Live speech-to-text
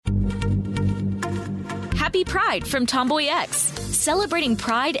Happy Pride from Tomboy X, celebrating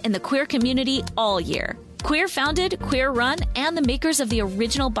pride and the queer community all year. Queer founded, queer run, and the makers of the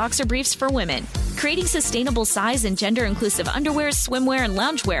original boxer briefs for women, creating sustainable size and gender inclusive underwear, swimwear, and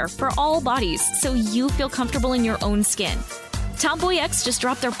loungewear for all bodies so you feel comfortable in your own skin. Tomboy X just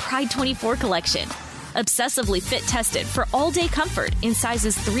dropped their Pride 24 collection. Obsessively fit tested for all day comfort in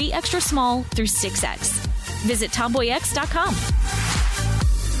sizes 3 extra small through 6X. Visit tomboyx.com.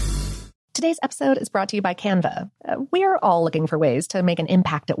 Today's episode is brought to you by Canva. We're all looking for ways to make an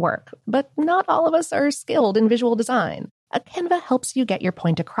impact at work, but not all of us are skilled in visual design. Canva helps you get your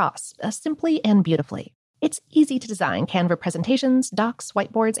point across, simply and beautifully. It's easy to design Canva presentations, docs,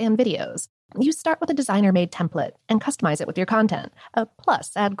 whiteboards, and videos. You start with a designer-made template and customize it with your content.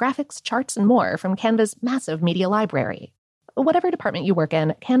 Plus, add graphics, charts, and more from Canva's massive media library. Whatever department you work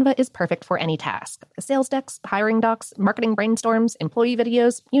in, Canva is perfect for any task. Sales decks, hiring docs, marketing brainstorms, employee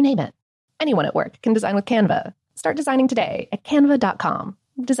videos, you name it. Anyone at work can design with Canva. Start designing today at canva.com.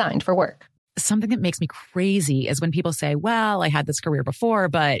 Designed for work. Something that makes me crazy is when people say, well, I had this career before,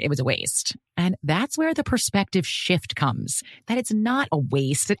 but it was a waste. And that's where the perspective shift comes, that it's not a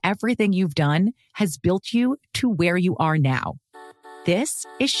waste, that everything you've done has built you to where you are now. This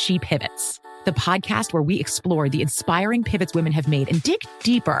is She Pivots, the podcast where we explore the inspiring pivots women have made and dig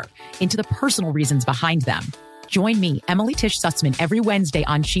deeper into the personal reasons behind them. Join me, Emily Tish Sussman, every Wednesday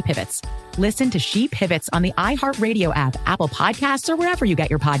on She Pivots. Listen to She Pivots on the iHeartRadio app, Apple Podcasts, or wherever you get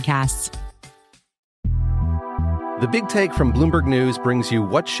your podcasts. The Big Take from Bloomberg News brings you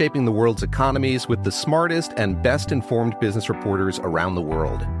what's shaping the world's economies with the smartest and best-informed business reporters around the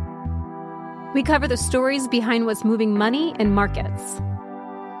world. We cover the stories behind what's moving money and markets,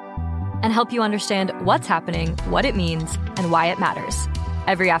 and help you understand what's happening, what it means, and why it matters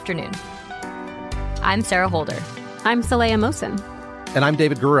every afternoon. I'm Sarah Holder. I'm Saleha Mohsin. And I'm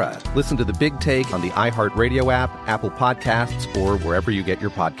David Gura. Listen to The Big Take on the iHeartRadio app, Apple Podcasts, or wherever you get your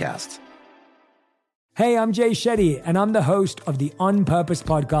podcasts. Hey, I'm Jay Shetty, and I'm the host of the On Purpose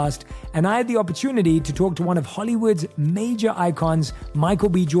podcast, and I had the opportunity to talk to one of Hollywood's major icons, Michael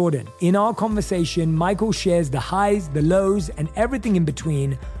B. Jordan. In our conversation, Michael shares the highs, the lows, and everything in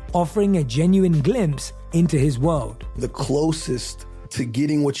between, offering a genuine glimpse into his world. The closest to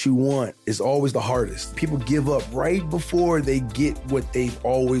getting what you want is always the hardest. People give up right before they get what they've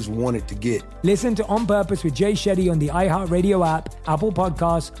always wanted to get. Listen to On Purpose with Jay Shetty on the iHeartRadio app, Apple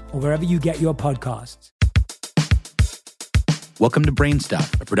Podcasts, or wherever you get your podcasts. Welcome to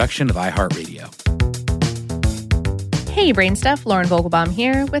Brainstuff, a production of iHeartRadio. Hey, Brainstuff, Lauren Vogelbaum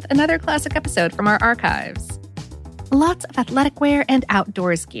here with another classic episode from our archives. Lots of athletic wear and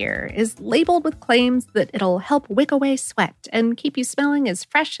outdoors gear is labeled with claims that it'll help wick away sweat and keep you smelling as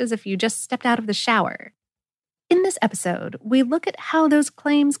fresh as if you just stepped out of the shower. In this episode, we look at how those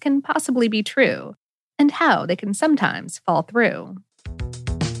claims can possibly be true and how they can sometimes fall through.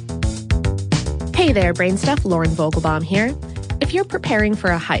 Hey there, Brainstuff, Lauren Vogelbaum here. If you're preparing for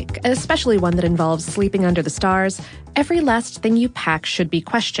a hike, especially one that involves sleeping under the stars, every last thing you pack should be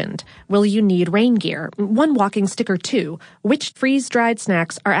questioned. Will you need rain gear? One walking stick or two? Which freeze-dried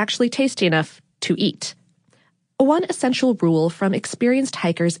snacks are actually tasty enough to eat? One essential rule from experienced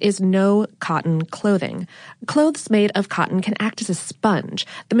hikers is no cotton clothing. Clothes made of cotton can act as a sponge.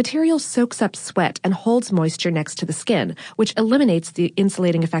 The material soaks up sweat and holds moisture next to the skin, which eliminates the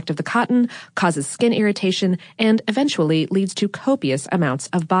insulating effect of the cotton, causes skin irritation, and eventually leads to copious amounts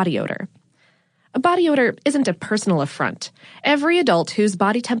of body odor. Body odor isn't a personal affront. Every adult whose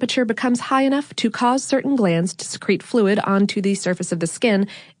body temperature becomes high enough to cause certain glands to secrete fluid onto the surface of the skin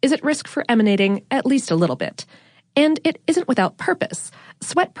is at risk for emanating at least a little bit. And it isn't without purpose.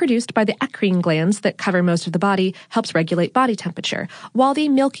 Sweat produced by the eccrine glands that cover most of the body helps regulate body temperature, while the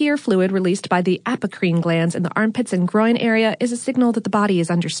milkier fluid released by the apocrine glands in the armpits and groin area is a signal that the body is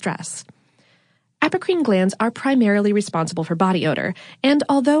under stress. Apocrine glands are primarily responsible for body odor, and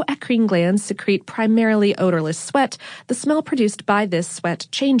although eccrine glands secrete primarily odorless sweat, the smell produced by this sweat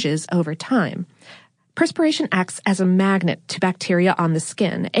changes over time. Perspiration acts as a magnet to bacteria on the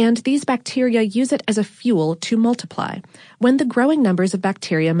skin, and these bacteria use it as a fuel to multiply. When the growing numbers of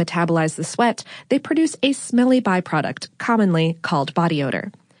bacteria metabolize the sweat, they produce a smelly byproduct, commonly called body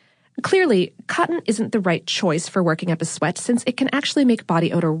odor. Clearly, cotton isn't the right choice for working up a sweat since it can actually make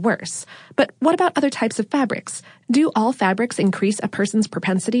body odor worse. But what about other types of fabrics? Do all fabrics increase a person's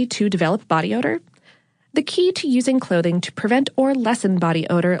propensity to develop body odor? The key to using clothing to prevent or lessen body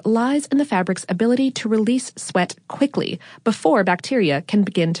odor lies in the fabric's ability to release sweat quickly before bacteria can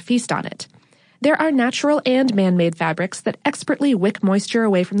begin to feast on it. There are natural and man-made fabrics that expertly wick moisture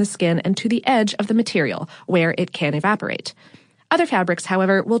away from the skin and to the edge of the material, where it can evaporate. Other fabrics,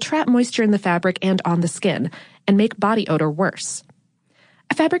 however, will trap moisture in the fabric and on the skin and make body odor worse.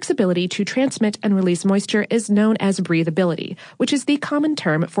 A fabric's ability to transmit and release moisture is known as breathability, which is the common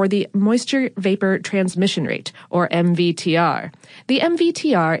term for the moisture vapor transmission rate, or MVTR. The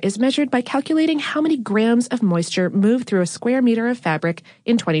MVTR is measured by calculating how many grams of moisture move through a square meter of fabric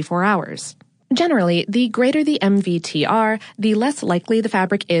in 24 hours. Generally, the greater the MVTR, the less likely the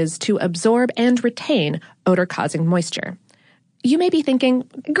fabric is to absorb and retain odor-causing moisture. You may be thinking,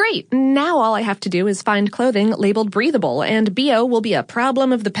 great, now all I have to do is find clothing labeled breathable and BO will be a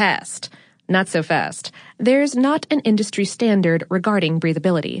problem of the past. Not so fast. There's not an industry standard regarding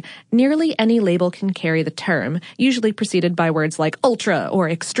breathability. Nearly any label can carry the term, usually preceded by words like ultra or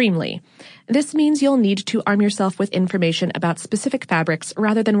extremely. This means you'll need to arm yourself with information about specific fabrics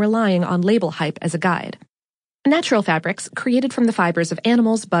rather than relying on label hype as a guide. Natural fabrics, created from the fibers of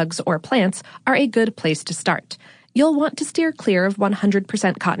animals, bugs, or plants, are a good place to start. You'll want to steer clear of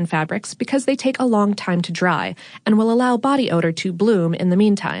 100% cotton fabrics because they take a long time to dry and will allow body odor to bloom in the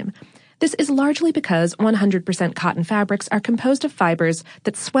meantime. This is largely because 100% cotton fabrics are composed of fibers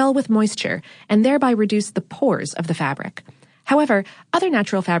that swell with moisture and thereby reduce the pores of the fabric. However, other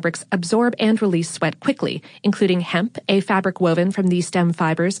natural fabrics absorb and release sweat quickly, including hemp, a fabric woven from the stem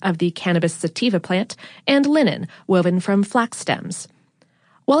fibers of the Cannabis sativa plant, and linen, woven from flax stems.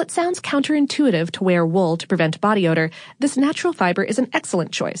 While it sounds counterintuitive to wear wool to prevent body odor, this natural fiber is an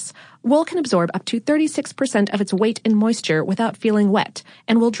excellent choice. Wool can absorb up to 36% of its weight in moisture without feeling wet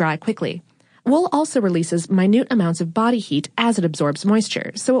and will dry quickly. Wool also releases minute amounts of body heat as it absorbs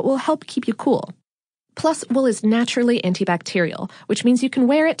moisture, so it will help keep you cool. Plus, wool is naturally antibacterial, which means you can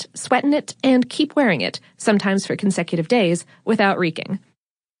wear it, sweat in it, and keep wearing it, sometimes for consecutive days, without reeking.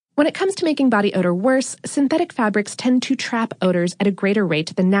 When it comes to making body odor worse, synthetic fabrics tend to trap odors at a greater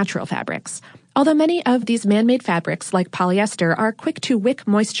rate than natural fabrics. Although many of these man-made fabrics, like polyester, are quick to wick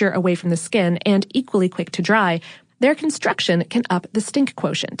moisture away from the skin and equally quick to dry, their construction can up the stink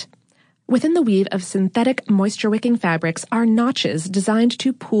quotient. Within the weave of synthetic moisture-wicking fabrics are notches designed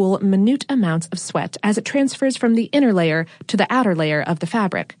to pool minute amounts of sweat as it transfers from the inner layer to the outer layer of the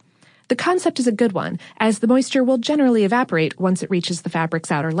fabric. The concept is a good one, as the moisture will generally evaporate once it reaches the fabric's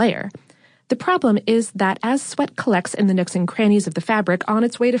outer layer. The problem is that as sweat collects in the nooks and crannies of the fabric on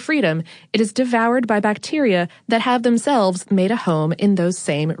its way to freedom, it is devoured by bacteria that have themselves made a home in those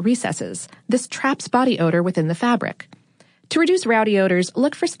same recesses. This traps body odor within the fabric. To reduce rowdy odors,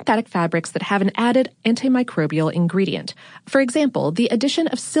 look for synthetic fabrics that have an added antimicrobial ingredient. For example, the addition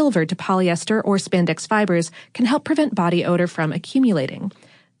of silver to polyester or spandex fibers can help prevent body odor from accumulating.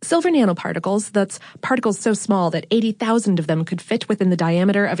 Silver nanoparticles, that's particles so small that 80,000 of them could fit within the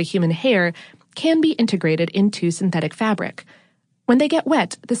diameter of a human hair, can be integrated into synthetic fabric. When they get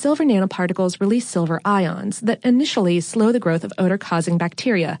wet, the silver nanoparticles release silver ions that initially slow the growth of odor-causing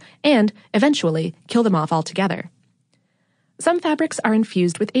bacteria and, eventually, kill them off altogether. Some fabrics are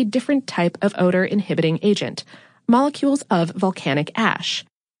infused with a different type of odor-inhibiting agent, molecules of volcanic ash.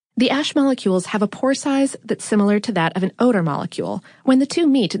 The ash molecules have a pore size that's similar to that of an odor molecule. When the two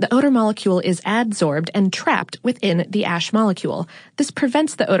meet, the odor molecule is adsorbed and trapped within the ash molecule. This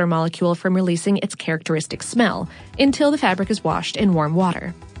prevents the odor molecule from releasing its characteristic smell until the fabric is washed in warm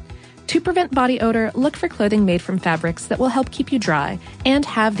water. To prevent body odor, look for clothing made from fabrics that will help keep you dry and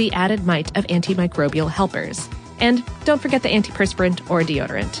have the added might of antimicrobial helpers. And don't forget the antiperspirant or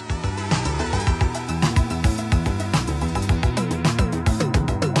deodorant.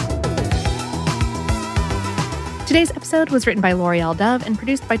 Today's episode was written by L'Oreal Dove and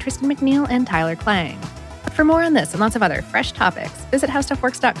produced by Tristan McNeil and Tyler Klang. For more on this and lots of other fresh topics, visit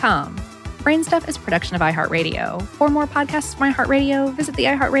HowStuffWorks.com. Brainstuff is a production of iHeartRadio. For more podcasts from iHeartRadio, visit the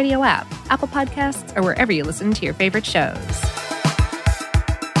iHeartRadio app, Apple Podcasts, or wherever you listen to your favorite shows.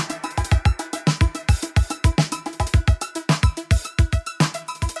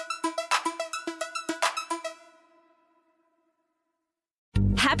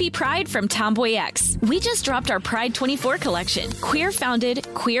 Happy Pride from Tomboy X. We just dropped our Pride 24 collection. Queer founded,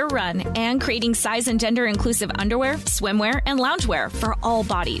 queer run, and creating size and gender inclusive underwear, swimwear, and loungewear for all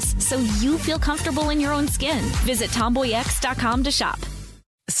bodies, so you feel comfortable in your own skin. Visit tomboyx.com to shop.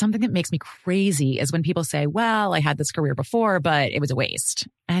 Something that makes me crazy is when people say, well, I had this career before, but it was a waste.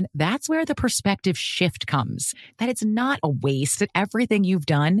 And that's where the perspective shift comes, that it's not a waste, that everything you've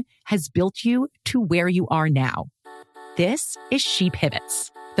done has built you to where you are now. This is She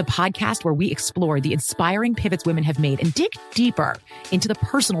Pivots, the podcast where we explore the inspiring pivots women have made and dig deeper into the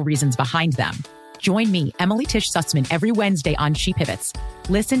personal reasons behind them. Join me, Emily Tish Sussman, every Wednesday on She Pivots.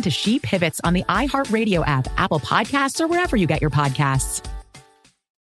 Listen to She Pivots on the iHeartRadio app, Apple Podcasts, or wherever you get your podcasts.